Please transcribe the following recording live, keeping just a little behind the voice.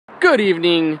Good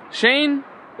evening, Shane.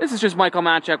 This is just Michael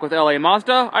Matchak with LA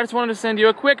Mazda. I just wanted to send you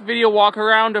a quick video walk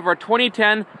around of our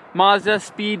 2010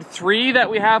 Mazdaspeed 3 that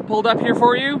we have pulled up here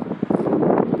for you.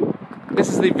 This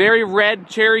is the very red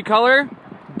cherry color.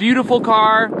 Beautiful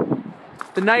car.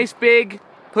 The nice big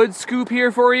hood scoop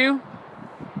here for you.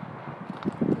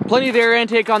 Plenty of air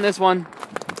intake on this one.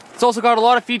 It's also got a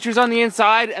lot of features on the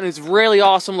inside and it's really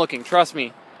awesome looking, trust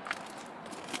me.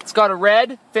 It's got a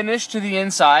red finish to the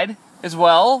inside as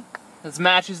well. This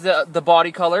matches the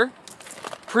body color.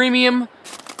 Premium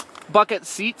bucket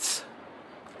seats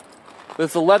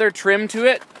with the leather trim to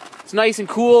it. It's nice and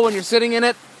cool when you're sitting in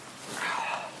it.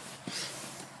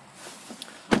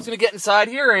 I'm just gonna get inside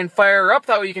here and fire her up,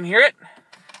 that way you can hear it.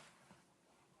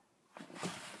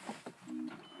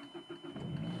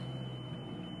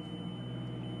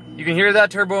 You can hear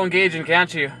that turbo engaging,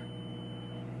 can't you?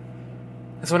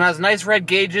 This one has nice red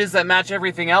gauges that match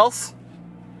everything else.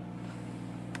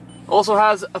 Also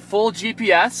has a full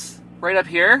GPS right up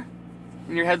here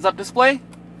in your heads-up display.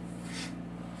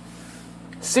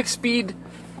 6-speed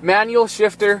manual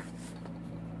shifter.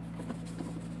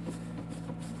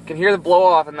 You can hear the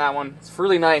blow-off in that one. It's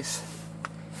really nice.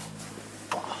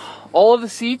 All of the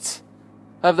seats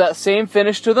have that same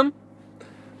finish to them.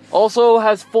 Also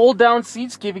has fold-down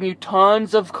seats, giving you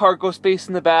tons of cargo space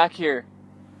in the back here.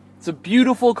 It's a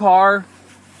beautiful car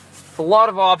with a lot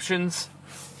of options.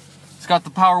 It's got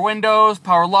the power windows,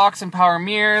 power locks, and power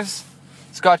mirrors.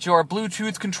 It's got your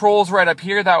Bluetooth controls right up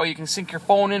here. That way you can sync your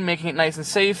phone in, making it nice and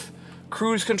safe.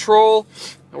 Cruise control.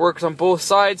 It works on both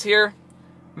sides here.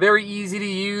 Very easy to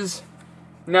use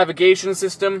navigation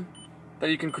system that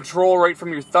you can control right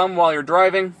from your thumb while you're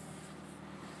driving.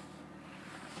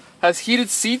 Has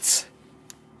heated seats,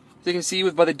 as you can see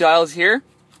by the dials here.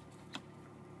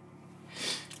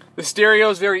 The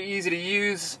stereo is very easy to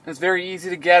use. It's very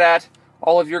easy to get at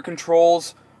all of your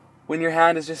controls when your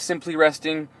hand is just simply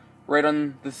resting right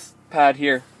on this pad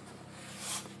here.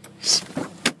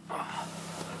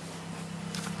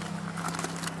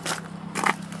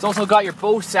 It's also got your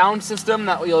Bose sound system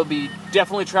that you'll be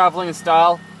definitely traveling in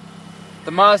style.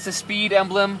 The Mazdaspeed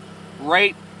emblem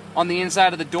right on the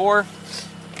inside of the door.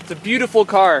 It's a beautiful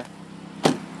car.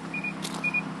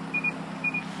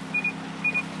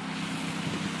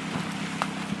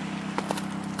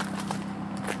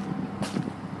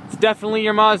 Definitely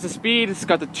your Mazdaspeed. It's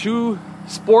got the 2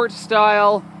 sport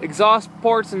style exhaust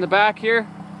ports in the back here.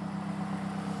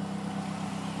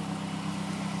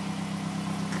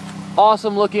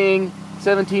 Awesome looking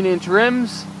 17-inch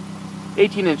rims.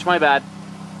 18-inch, my bad.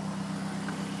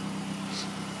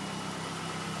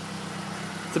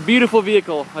 It's a beautiful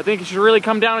vehicle. I think you should really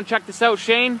come down and check this out,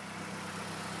 Shane.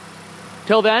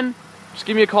 Till then, just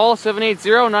give me a call,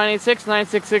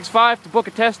 780-986-9665 to book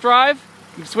a test drive.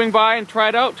 You can swing by and try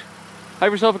it out.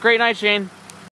 Have yourself a great night, Shane.